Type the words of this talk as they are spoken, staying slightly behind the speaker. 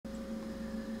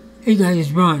Hey guys,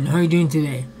 it's Ron. How are you doing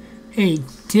today? Hey,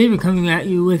 today we're coming at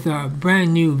you with a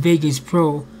brand new Vegas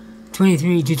Pro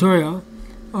 23 tutorial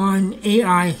on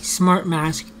AI Smart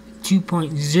Mask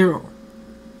 2.0.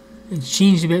 It's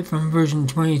changed a bit from version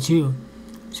 22.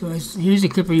 So here's the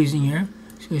clip we're using here.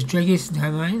 So let's drag this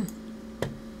timeline.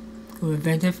 Go to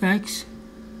Event Effects.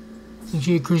 Make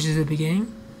sure your cursor's at the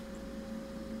beginning.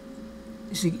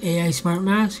 This is AI Smart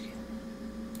Mask.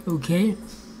 Okay.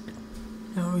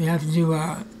 Now we have to do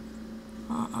a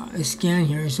scan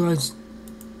here, so let's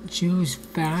choose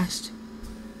fast,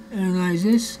 analyze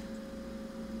this.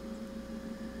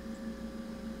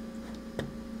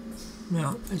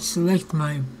 Now let's select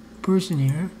my person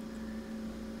here.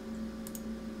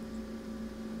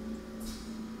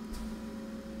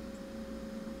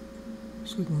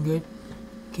 It's looking good.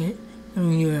 Okay, now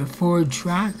we do a forward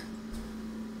track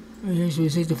right here, so we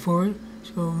select the forward,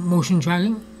 so motion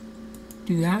tracking,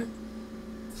 do that.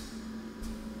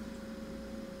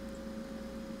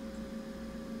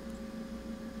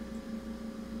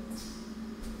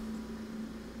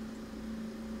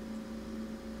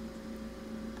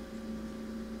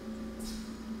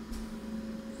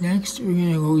 Next, we're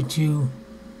going to go to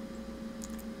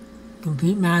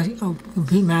complete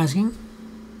masking.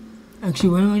 Actually,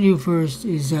 what I'm going to do first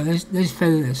is let's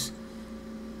feather this.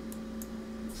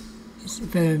 Just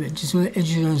feather a bit, just so the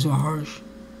edges aren't so harsh.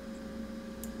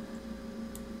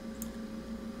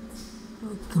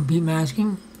 Complete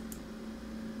masking.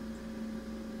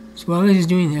 So while this is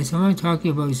doing this, I'm going to talk to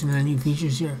you about some of the new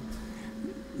features here.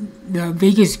 The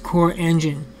Vegas Core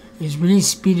Engine is really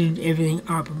speeded everything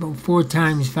up about 4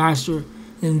 times faster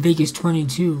than Vegas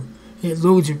 22. It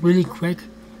loads really quick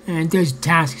and it does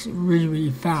tasks really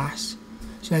fast.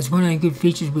 So that's one of the good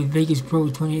features with Vegas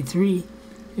Pro 23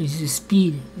 is the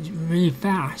speed. It's really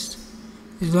fast.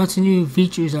 There's lots of new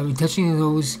features. I'll be touching on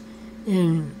those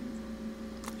in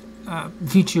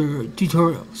future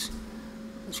tutorials.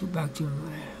 Let's go back to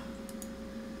my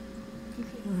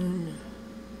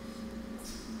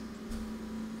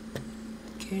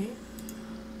okay.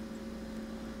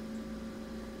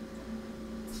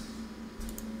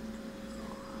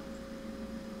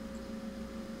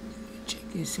 Check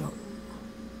this out.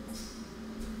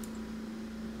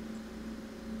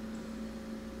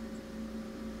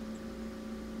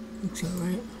 Looks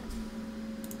alright.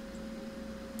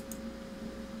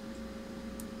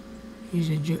 Here's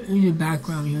a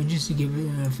background here just to give it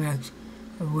an effect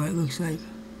of what it looks like.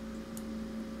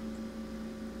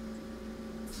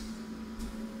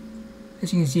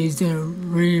 As you can see, it's done a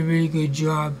really good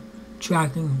job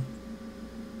tracking.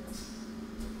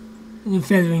 And the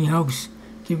feathering helps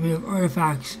get rid of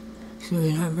artifacts so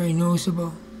they're not very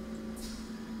noticeable.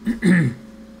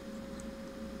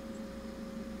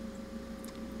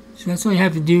 So that's all you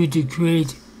have to do to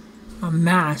create a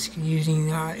mask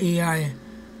using AI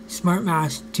Smart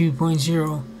Mask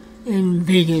 2.0 in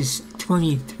Vegas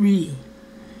 23.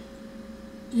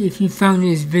 If you found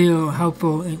this video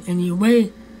helpful in any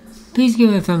way, please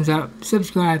give it a thumbs up,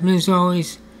 subscribe, and as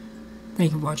always,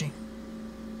 thank you for watching.